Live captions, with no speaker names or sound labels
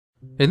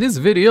In this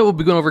video, we'll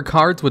be going over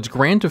cards which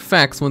grant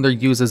effects when they're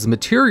used as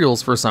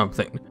materials for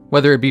something,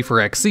 whether it be for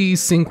XCs,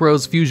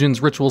 synchros,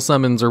 fusions, ritual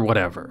summons, or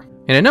whatever.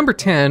 And at number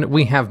 10,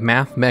 we have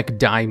MathMech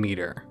Die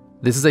Meter.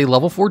 This is a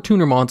level 4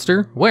 tuner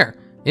monster where,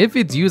 if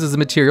it's used as a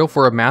material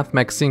for a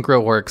MathMech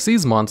Synchro or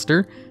XCs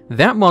monster,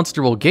 that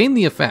monster will gain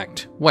the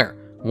effect where,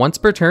 once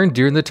per turn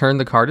during the turn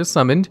the card is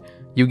summoned,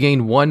 you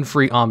gain 1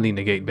 free Omni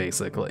Negate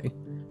basically.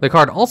 The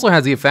card also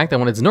has the effect that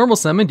when it's normal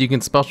summoned, you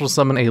can special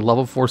summon a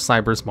level 4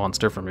 Cyberse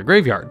monster from your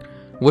graveyard,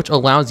 which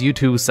allows you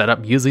to set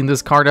up using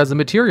this card as a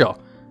material,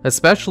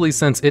 especially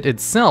since it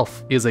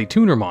itself is a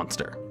tuner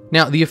monster.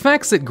 Now, the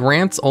effects it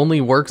grants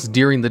only works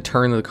during the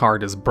turn the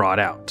card is brought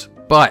out,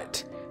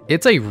 but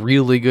it's a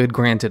really good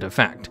granted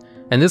effect,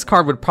 and this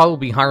card would probably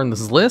be higher on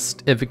this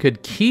list if it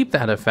could keep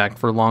that effect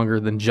for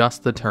longer than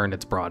just the turn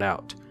it's brought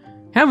out.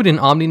 Having an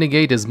Omni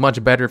Negate is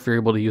much better if you're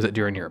able to use it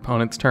during your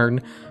opponent's turn,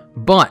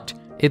 but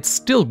it's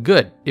still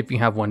good if you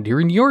have one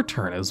during your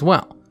turn as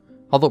well.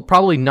 Although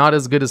probably not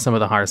as good as some of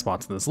the higher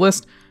spots in this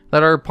list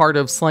that are part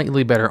of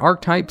slightly better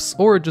archetypes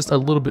or just a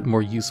little bit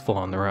more useful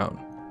on their own.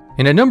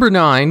 And at number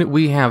 9,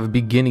 we have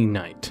Beginning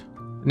Night.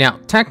 Now,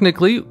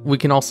 technically, we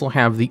can also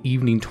have the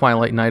Evening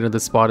Twilight Night on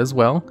this spot as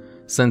well,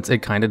 since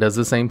it kinda does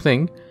the same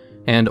thing.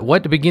 And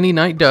what Beginning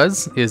Night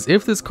does is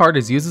if this card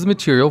is used as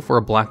material for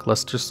a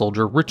Blackluster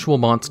Soldier ritual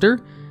monster,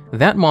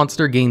 that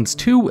monster gains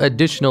 2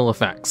 additional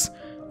effects.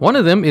 One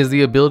of them is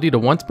the ability to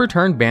once per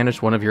turn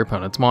banish one of your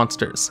opponent's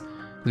monsters.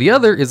 The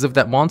other is if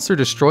that monster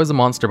destroys a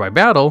monster by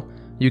battle,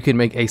 you can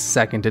make a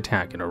second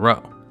attack in a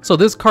row. So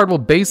this card will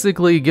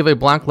basically give a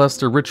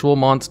Blackluster ritual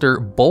monster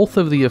both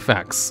of the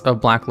effects of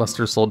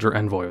Blackluster Soldier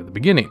Envoy of the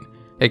Beginning,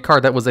 a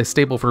card that was a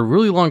staple for a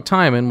really long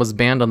time and was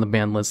banned on the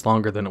ban list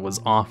longer than it was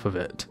off of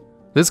it.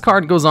 This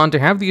card goes on to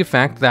have the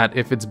effect that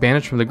if it's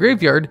banished from the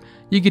graveyard,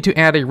 you get to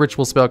add a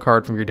ritual spell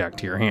card from your deck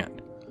to your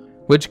hand,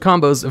 which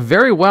combos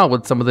very well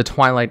with some of the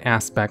Twilight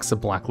aspects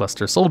of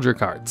Blackluster Soldier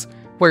cards,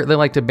 where they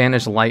like to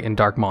banish light and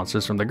dark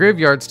monsters from the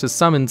graveyards to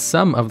summon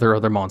some of their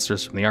other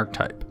monsters from the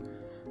archetype.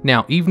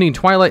 Now, Evening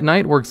Twilight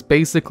Night works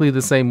basically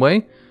the same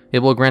way. It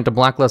will grant a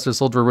Blackluster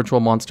Soldier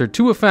ritual monster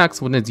 2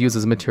 effects when it's used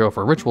as material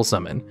for a ritual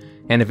summon,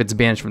 and if it's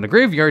banished from the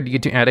graveyard, you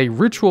get to add a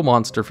ritual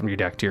monster from your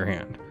deck to your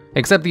hand.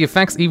 Except the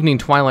effects Evening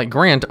Twilight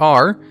grant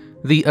are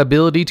the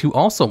ability to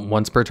also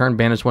once per turn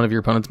banish one of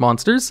your opponent's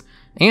monsters,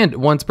 and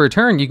once per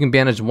turn you can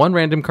banish 1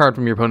 random card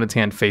from your opponent's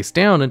hand face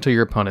down until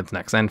your opponent's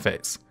next end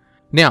phase.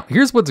 Now,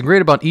 here's what's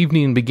great about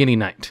Evening and Beginning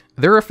Night.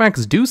 Their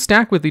effects do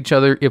stack with each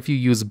other if you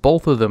use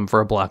both of them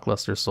for a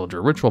Blackluster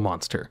Soldier ritual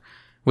monster,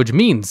 which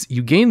means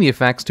you gain the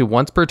effects to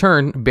once per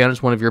turn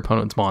banish one of your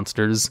opponent's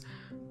monsters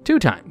 2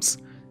 times,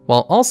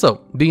 while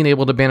also being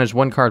able to banish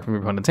 1 card from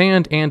your opponent's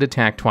hand and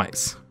attack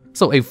twice.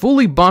 So a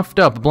fully buffed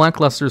up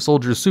Blackluster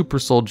Soldier Super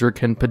Soldier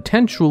can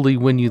potentially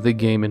win you the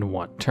game in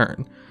 1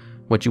 turn,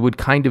 which you would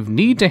kind of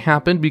need to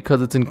happen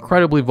because it's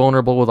incredibly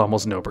vulnerable with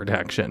almost no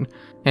protection,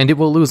 and it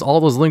will lose all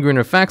those lingering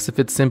effects if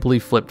it's simply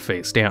flipped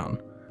face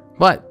down.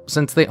 But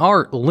since they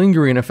are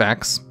lingering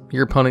effects,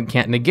 your opponent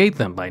can't negate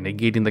them by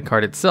negating the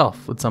card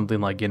itself with something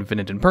like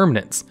Infinite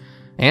Impermanence,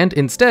 and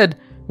instead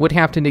would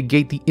have to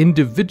negate the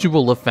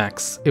individual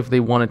effects if they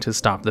wanted to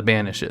stop the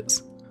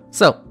banishes.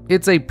 So,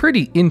 it's a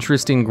pretty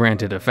interesting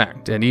granted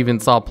effect, and even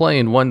saw play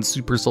in one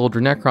Super Soldier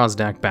Necros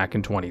deck back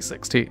in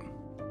 2016.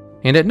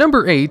 And at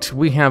number 8,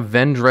 we have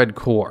Vendread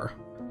Core.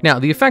 Now,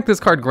 the effect this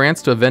card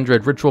grants to a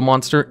Vendread ritual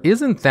monster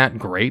isn't that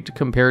great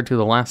compared to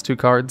the last 2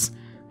 cards,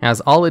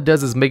 as all it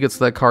does is make it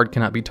so that card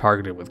cannot be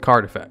targeted with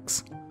card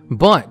effects.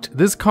 But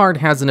this card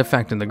has an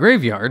effect in the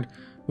graveyard,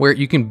 where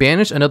you can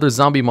banish another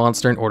zombie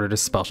monster in order to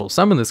special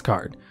summon this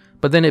card,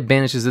 but then it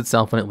banishes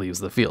itself when it leaves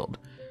the field.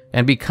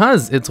 And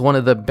because it's one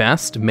of the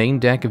best main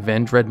deck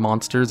Vendread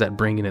monsters at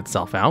bringing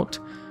itself out,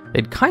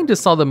 it kinda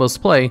saw the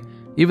most play,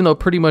 even though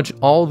pretty much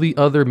all the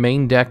other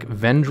main deck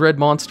Vendread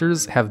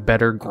monsters have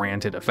better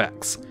granted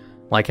effects.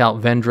 Like how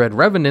Vendread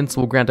Revenants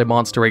will grant a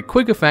monster a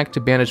quick effect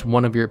to banish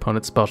one of your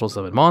opponent's special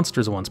summon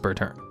monsters once per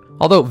turn.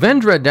 Although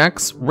Vendread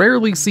decks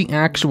rarely see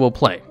actual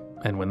play,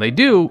 and when they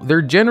do, they're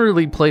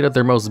generally played at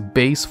their most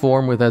base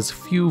form with as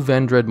few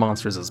Vendread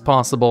monsters as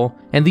possible,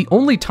 and the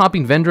only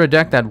topping Vendread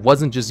deck that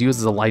wasn't just used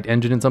as a light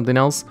engine and something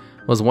else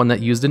was one that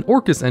used an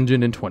Orcus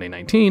engine in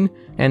 2019,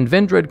 and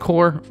Vendread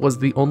Core was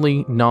the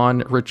only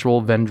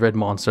non-ritual Vendread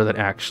monster that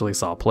actually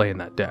saw play in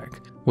that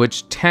deck,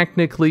 which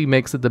technically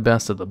makes it the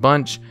best of the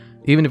bunch,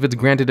 even if its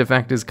granted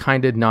effect is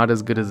kinda not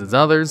as good as its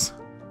others,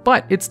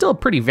 but it's still a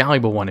pretty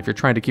valuable one if you're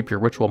trying to keep your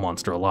ritual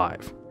monster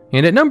alive.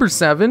 And at number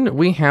 7,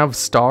 we have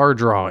Star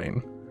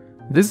Drawing.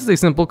 This is a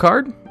simple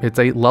card. It's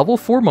a level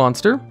 4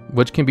 monster,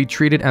 which can be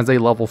treated as a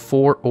level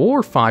 4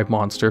 or 5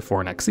 monster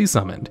for an XC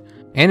summoned.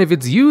 And if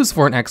it's used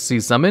for an XC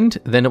summoned,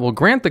 then it will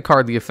grant the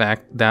card the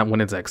effect that when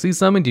it's XC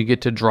summoned, you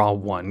get to draw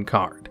 1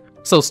 card.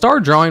 So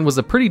Star Drawing was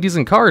a pretty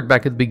decent card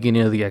back at the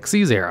beginning of the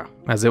XCs era,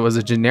 as it was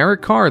a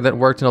generic card that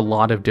worked in a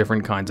lot of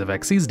different kinds of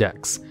XCs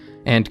decks,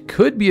 and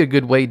could be a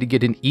good way to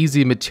get an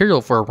easy material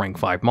for a rank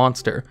 5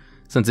 monster,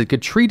 since it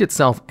could treat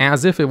itself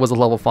as if it was a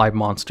level 5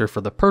 monster for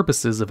the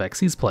purposes of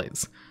XC's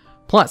plays,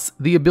 Plus,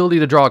 the ability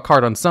to draw a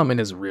card on summon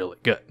is really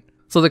good.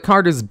 So the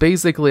card is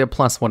basically a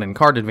 +1 in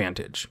card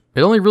advantage.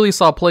 It only really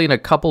saw play in a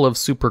couple of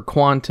Super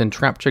Quant and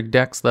Trap Trick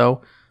decks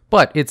though,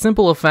 but its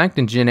simple effect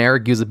and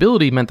generic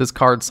usability meant this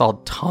card saw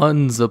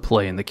tons of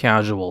play in the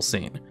casual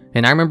scene.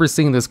 And I remember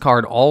seeing this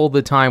card all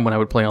the time when I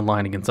would play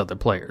online against other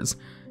players,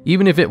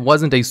 even if it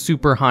wasn't a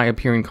super high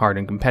appearing card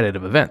in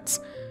competitive events,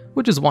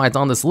 which is why it's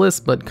on this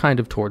list but kind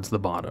of towards the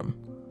bottom.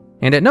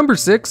 And at number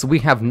 6, we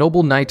have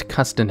Noble Knight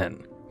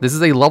Custennin. This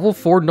is a level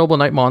 4 Noble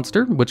Knight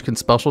monster, which can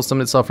special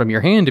summon itself from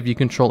your hand if you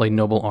control a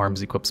Noble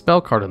Arms equipped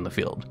spell card on the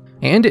field.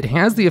 And it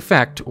has the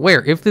effect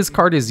where if this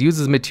card is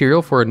used as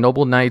material for a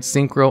Noble Knight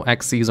Synchro,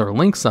 Xyz, or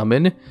Link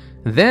summon,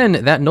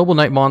 then that Noble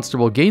Knight monster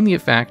will gain the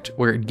effect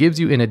where it gives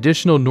you an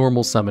additional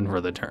normal summon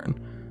for the turn,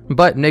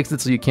 but makes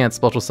it so you can't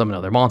special summon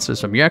other monsters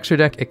from your extra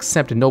deck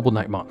except Noble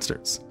Knight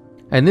monsters.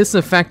 And this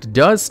effect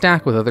does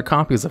stack with other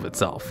copies of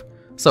itself.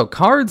 So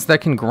cards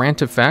that can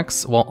grant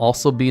effects while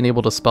also being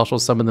able to special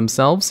summon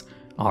themselves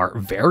are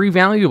very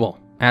valuable,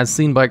 as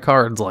seen by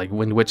cards like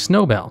Windwitch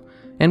Snowbell,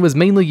 and was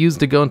mainly used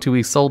to go into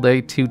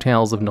Isolde Two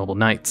Tales of Noble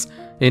Knights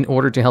in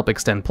order to help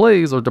extend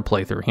plays or to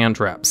play through hand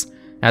traps,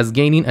 as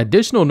gaining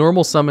additional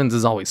normal summons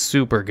is always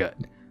super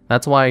good.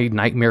 That's why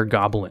Nightmare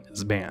Goblin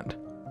is banned.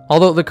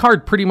 Although the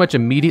card pretty much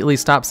immediately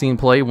stopped seeing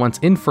play once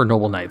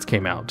Noble Knights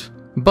came out.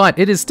 But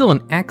it is still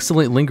an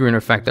excellent lingering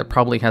effect that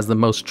probably has the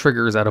most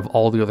triggers out of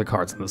all the other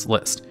cards on this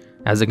list,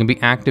 as it can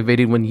be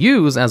activated when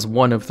used as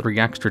one of 3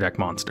 extra deck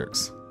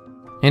monsters.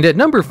 And at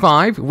number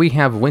 5, we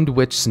have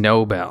Windwitch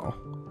Snowbell.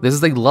 This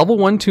is a level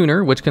 1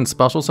 tuner which can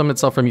special summon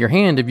itself from your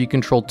hand if you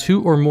control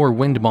 2 or more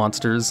wind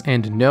monsters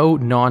and no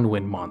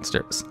non-wind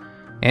monsters.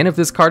 And if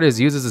this card is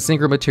used as a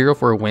synchro material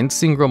for a wind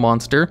synchro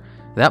monster,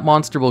 that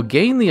monster will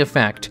gain the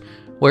effect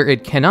where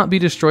it cannot be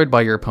destroyed by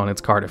your opponent's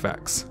card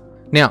effects.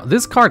 Now,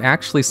 this card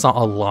actually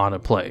saw a lot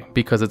of play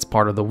because it's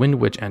part of the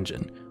Windwitch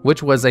engine,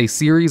 which was a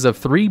series of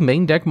 3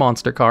 main deck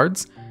monster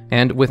cards,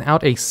 and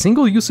without a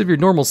single use of your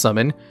normal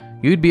summon,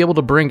 you'd be able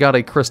to bring out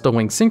a Crystal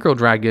Wing Synchro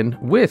Dragon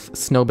with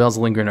Snowbell's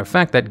lingering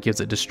effect that gives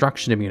it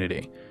destruction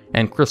immunity.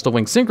 And Crystal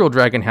Wing Synchro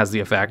Dragon has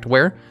the effect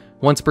where,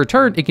 once per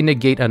turn, it can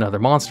negate another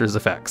monster's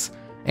effects,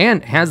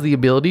 and has the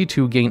ability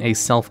to gain a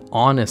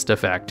self-honest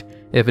effect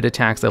if it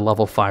attacks a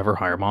level 5 or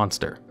higher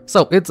monster.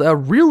 So it's a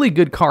really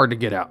good card to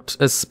get out,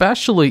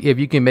 especially if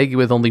you can make it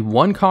with only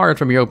 1 card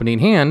from your opening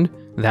hand,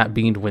 that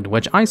being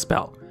Windwitch Ice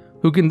Spell,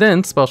 who can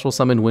then special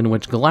summon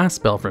Windwitch Glass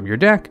Spell from your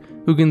deck,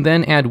 who can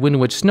then add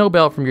Windwitch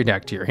Snowbell from your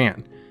deck to your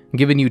hand,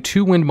 giving you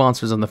 2 wind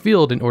monsters on the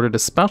field in order to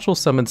special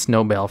summon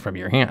Snowbell from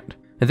your hand.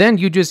 And then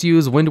you just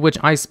use Windwitch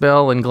Ice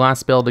Spell and Glass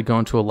Spell to go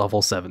into a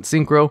level 7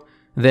 Synchro,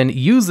 then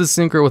use the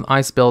Synchro with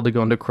Ice Spell to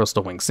go into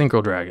Crystal Wing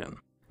Synchro Dragon.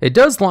 It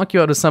does lock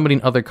you out of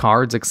summoning other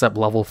cards except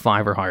level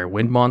 5 or higher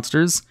wind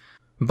monsters,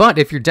 but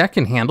if your deck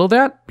can handle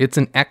that, it's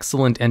an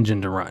excellent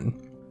engine to run.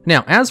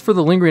 Now, as for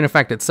the lingering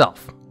effect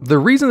itself, the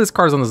reason this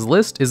card's on this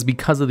list is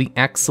because of the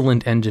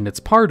excellent engine it's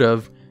part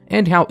of,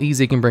 and how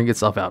easy it can bring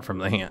itself out from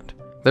the hand.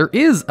 There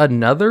is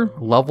another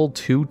level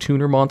 2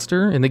 tuner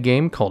monster in the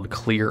game called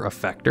Clear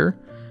Effector,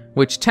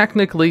 which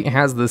technically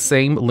has the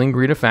same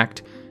lingering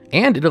effect,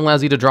 and it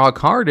allows you to draw a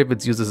card if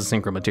it's used as a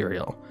synchro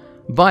material.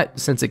 But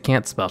since it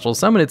can't special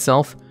summon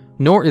itself,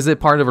 nor is it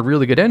part of a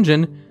really good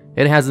engine,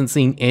 it hasn't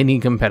seen any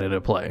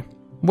competitive play,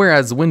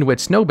 whereas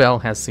Windwitch Snowbell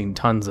has seen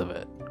tons of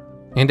it.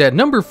 And at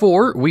number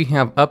 4, we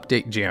have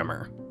Update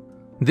Jammer.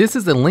 This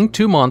is a Link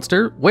 2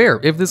 monster, where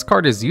if this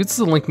card is used as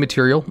a Link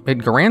material, it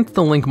grants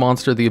the Link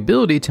monster the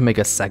ability to make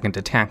a second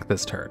attack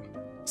this turn.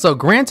 So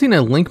granting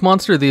a Link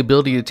monster the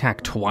ability to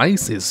attack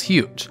twice is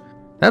huge.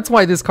 That's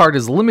why this card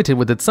is limited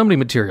with its summoning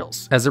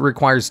materials, as it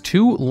requires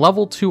 2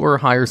 level 2 or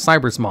higher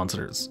Cybers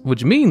monsters,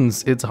 which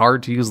means it's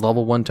hard to use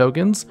level 1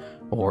 tokens,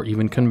 or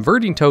even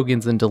converting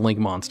tokens into Link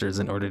monsters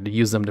in order to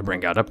use them to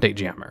bring out Update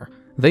Jammer.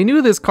 They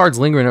knew this card's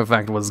lingering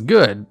effect was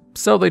good,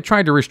 so they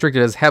tried to restrict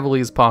it as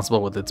heavily as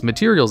possible with its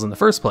materials in the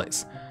first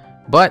place.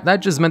 But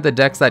that just meant that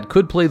decks that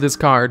could play this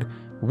card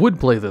would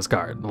play this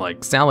card, like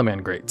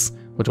Salamangrates,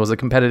 which was a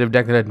competitive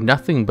deck that had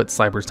nothing but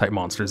Cybers type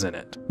monsters in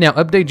it. Now,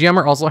 Update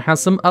Jammer also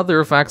has some other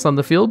effects on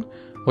the field,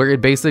 where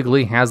it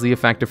basically has the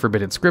effect of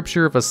Forbidden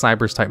Scripture if a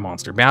Cybers type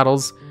monster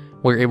battles,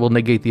 where it will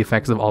negate the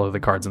effects of all of the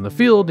cards in the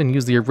field and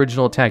use the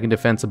original attack and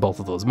defense of both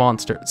of those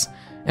monsters.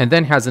 And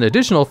then has an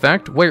additional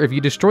effect where if you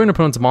destroy an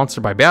opponent's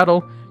monster by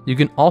battle, you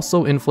can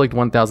also inflict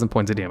 1000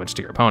 points of damage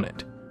to your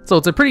opponent. So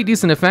it's a pretty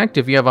decent effect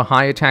if you have a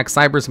high attack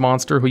Cybers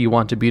monster who you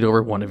want to beat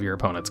over one of your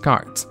opponent's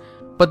cards.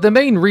 But the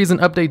main reason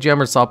Update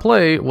Jammer saw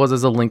play was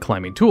as a Link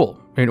climbing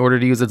tool, in order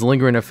to use its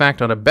lingering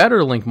effect on a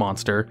better Link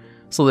monster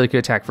so that it could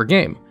attack for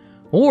game,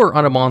 or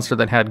on a monster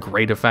that had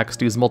great effects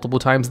to use multiple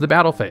times in the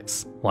battle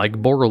phase, like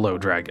Borolo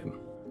Dragon.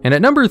 And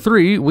at number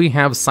 3, we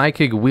have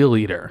Psychic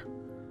Wheeleder.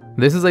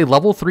 This is a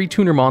level 3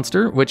 tuner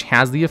monster, which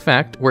has the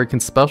effect where it can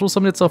special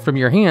summon itself from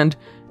your hand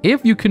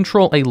if you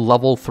control a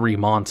level 3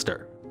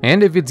 monster.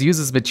 And if it's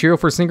used as material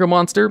for a synchro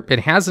monster, it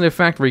has an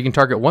effect where you can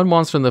target one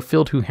monster in the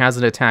field who has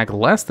an attack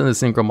less than the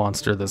synchro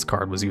monster this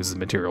card was used as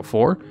material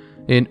for,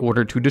 in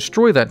order to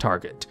destroy that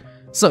target,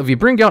 So if you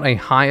bring out a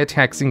high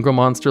attack synchro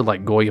monster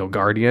like YuGiOh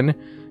Guardian,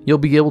 you'll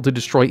be able to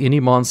destroy any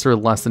monster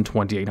less than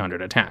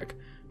 2800 attack,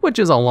 which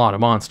is a lot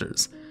of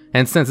monsters.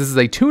 And since this is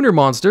a tuner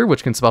monster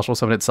which can special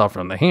summon itself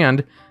from the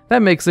hand,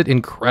 that makes it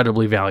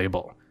incredibly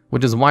valuable,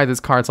 which is why this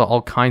card saw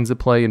all kinds of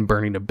play in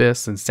Burning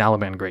Abyss and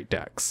Salamangreat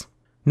decks.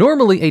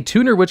 Normally, a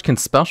tuner which can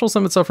special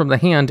summon itself from the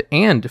hand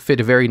and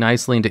fit very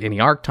nicely into any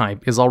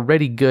archetype is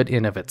already good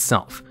in of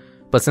itself.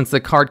 But since the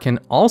card can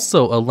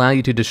also allow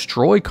you to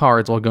destroy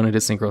cards while going into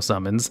synchro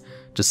summons,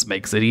 just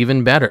makes it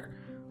even better.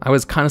 I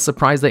was kind of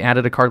surprised they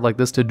added a card like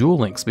this to Duel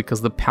Links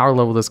because the power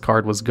level of this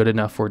card was good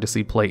enough for it to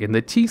see play in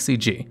the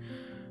TCG.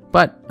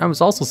 But I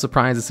was also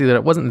surprised to see that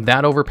it wasn't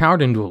that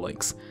overpowered in Duel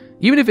Links,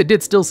 even if it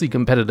did still see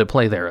competitive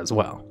play there as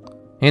well.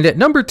 And at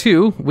number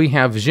 2, we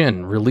have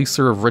Djinn,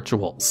 Releaser of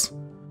Rituals.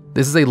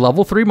 This is a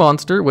level 3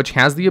 monster which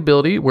has the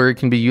ability where it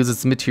can be used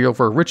as material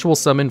for a ritual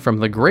summon from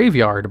the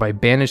graveyard by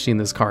banishing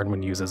this card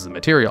when used as a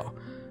material.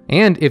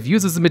 And if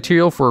used as a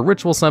material for a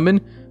ritual summon,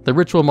 the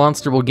ritual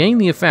monster will gain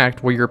the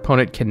effect where your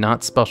opponent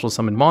cannot special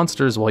summon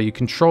monsters while you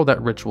control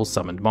that ritual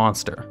summoned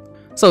monster.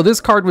 So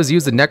this card was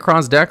used in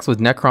Necros decks with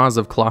Necros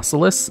of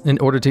Colossalus in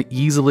order to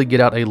easily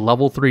get out a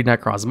level 3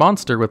 Necros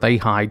monster with a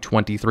high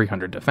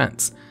 2300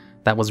 defense.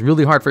 That was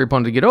really hard for your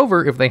opponent to get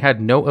over if they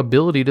had no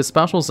ability to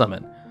special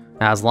summon,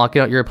 as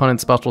locking out your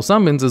opponent's special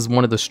summons is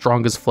one of the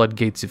strongest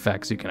floodgates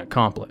effects you can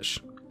accomplish.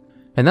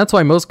 And that's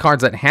why most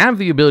cards that have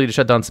the ability to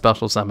shut down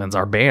special summons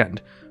are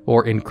banned,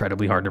 or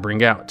incredibly hard to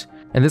bring out.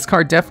 And this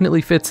card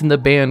definitely fits in the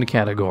banned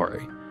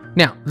category.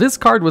 Now, this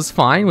card was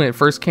fine when it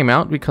first came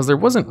out because there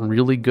wasn't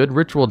really good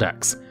ritual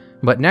decks,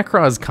 but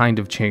Necros kind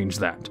of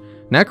changed that.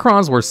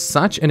 Necros were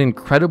such an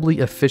incredibly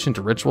efficient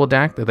ritual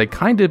deck that they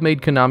kind of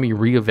made Konami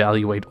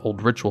reevaluate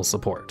old ritual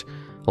support,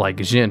 like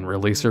Djinn,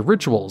 Releaser of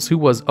Rituals, who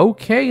was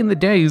okay in the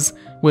days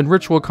when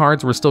ritual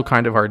cards were still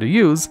kind of hard to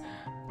use,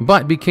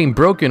 but became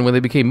broken when they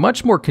became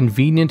much more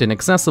convenient and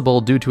accessible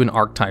due to an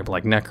archetype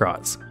like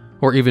Necros.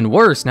 Or even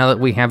worse now that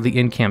we have the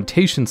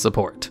incantation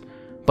support.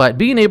 But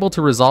being able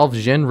to resolve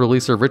Djinn,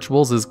 Releaser of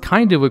Rituals is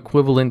kind of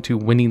equivalent to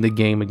winning the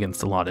game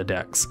against a lot of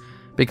decks,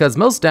 because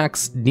most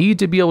decks need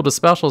to be able to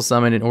special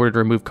summon in order to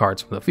remove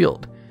cards from the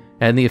field,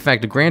 and the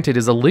effect granted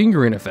is a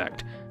lingering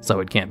effect, so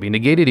it can't be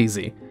negated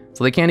easy,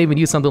 so they can't even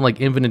use something like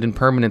Infinite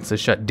Impermanence to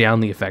shut down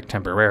the effect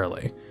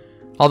temporarily.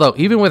 Although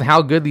even with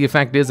how good the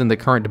effect is in the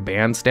current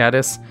ban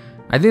status,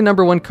 I think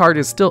number 1 card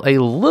is still a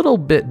little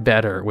bit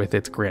better with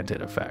its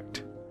granted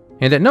effect.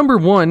 And at number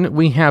 1,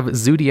 we have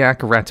Zoodiac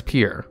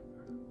Ratpier.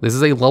 This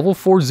is a level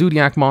 4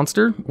 Zoodiac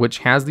monster, which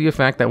has the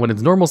effect that when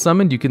it's normal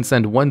summoned, you can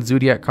send 1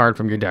 Zoodiac card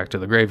from your deck to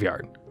the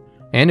graveyard.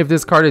 And if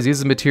this card is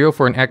used as material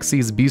for an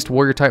Xyz Beast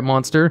Warrior type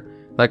monster,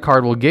 that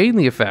card will gain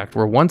the effect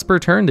where once per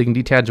turn they can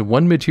detach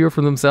 1 material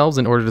from themselves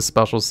in order to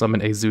special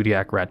summon a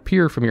Zoodiac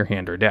Ratpier from your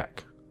hand or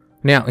deck.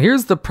 Now,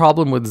 here's the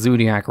problem with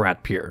Zoodiac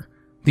Ratpier.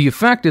 The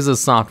effect is a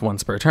soft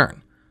once per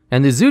turn,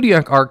 and the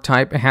Zoodiac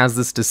archetype has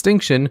this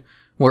distinction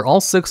where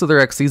all 6 of their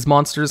Xyz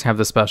monsters have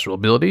the special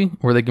ability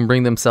where they can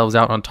bring themselves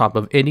out on top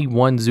of any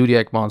 1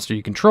 Zoodiac monster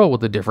you control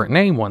with a different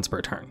name once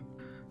per turn.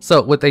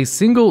 So with a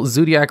single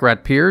Zoodiac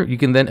Ratpier, you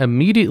can then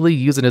immediately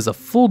use it as a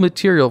full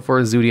material for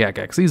a Zoodiac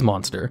Xyz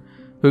monster,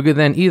 who could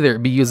then either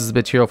be used as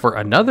material for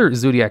another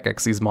Zoodiac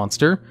Xyz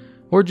monster,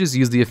 or just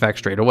use the effect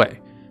straight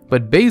away.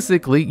 But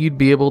basically, you'd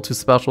be able to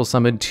special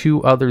summon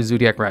 2 other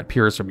Zoodiac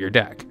Ratpiers from your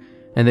deck,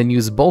 and then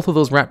use both of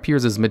those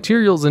Ratpiers as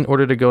materials in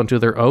order to go into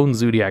their own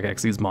Zoodiac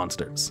Xyz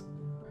monsters.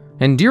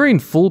 And during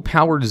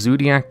full-powered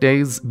Zoodiac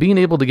days, being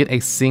able to get a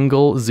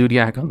single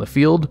Zoodiac on the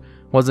field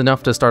was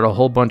enough to start a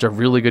whole bunch of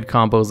really good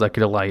combos that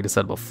could allow you to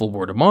set up a full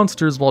board of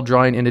monsters while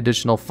drawing an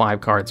additional 5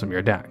 cards from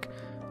your deck.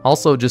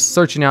 Also, just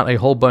searching out a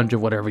whole bunch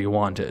of whatever you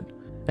wanted.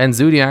 And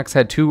Zoodiacs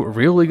had 2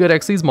 really good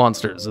Xyz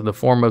monsters in the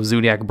form of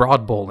Zoodiac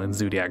Broadbowl and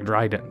Zoodiac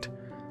Trident.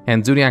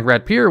 And Zoodiac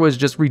Ratpier was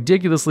just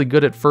ridiculously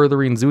good at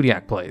furthering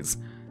Zoodiac plays,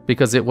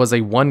 because it was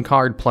a 1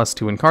 card plus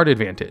 2 in card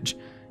advantage,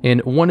 in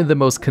one of the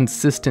most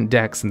consistent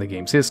decks in the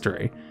game's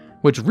history,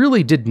 which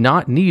really did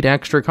not need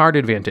extra card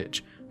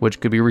advantage, which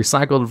could be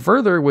recycled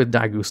further with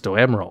Daigusto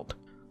Emerald.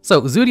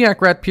 So Zoodiac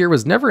Ratpier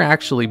was never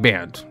actually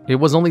banned, it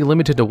was only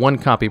limited to 1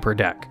 copy per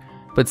deck,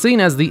 but seeing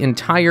as the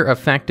entire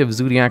effect of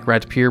Zoodiac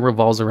Ratpier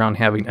revolves around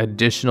having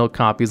additional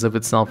copies of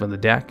itself in the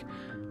deck,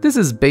 this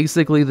is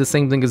basically the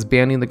same thing as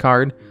banning the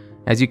card,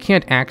 as you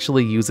can't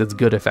actually use its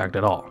good effect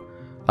at all,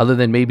 other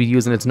than maybe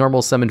using its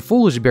normal summon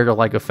Foolish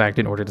Burial-like effect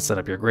in order to set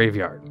up your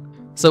graveyard.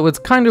 So it's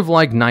kind of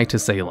like Night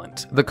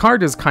Assailant. The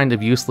card is kind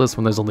of useless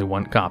when there's only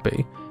 1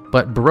 copy,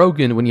 but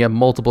broken when you have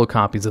multiple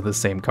copies of the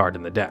same card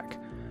in the deck.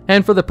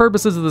 And for the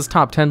purposes of this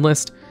top 10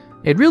 list,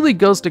 it really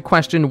goes to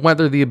question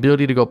whether the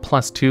ability to go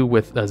 +2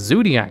 with a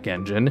Zoodiac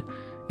engine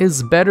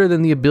is better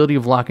than the ability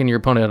of locking your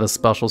opponent out of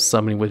special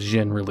summoning with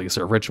Djinn,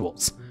 Releaser of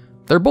Rituals.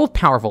 They're both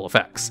powerful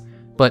effects,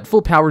 but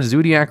full-power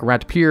Zoodiac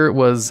Ratpier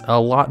was a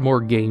lot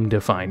more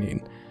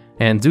game-defining,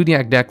 and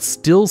Zoodiac decks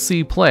still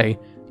see play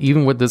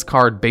even with this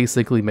card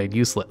basically made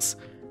useless,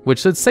 which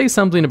should say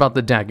something about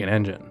the deck and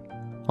engine.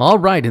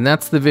 Alright, and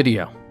that's the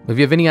video. If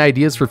you have any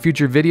ideas for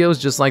future videos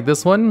just like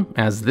this one,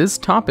 as this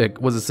topic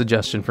was a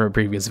suggestion from a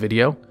previous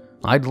video,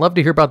 I'd love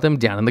to hear about them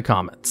down in the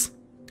comments.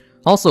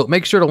 Also,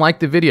 make sure to like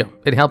the video,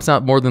 it helps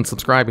out more than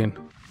subscribing.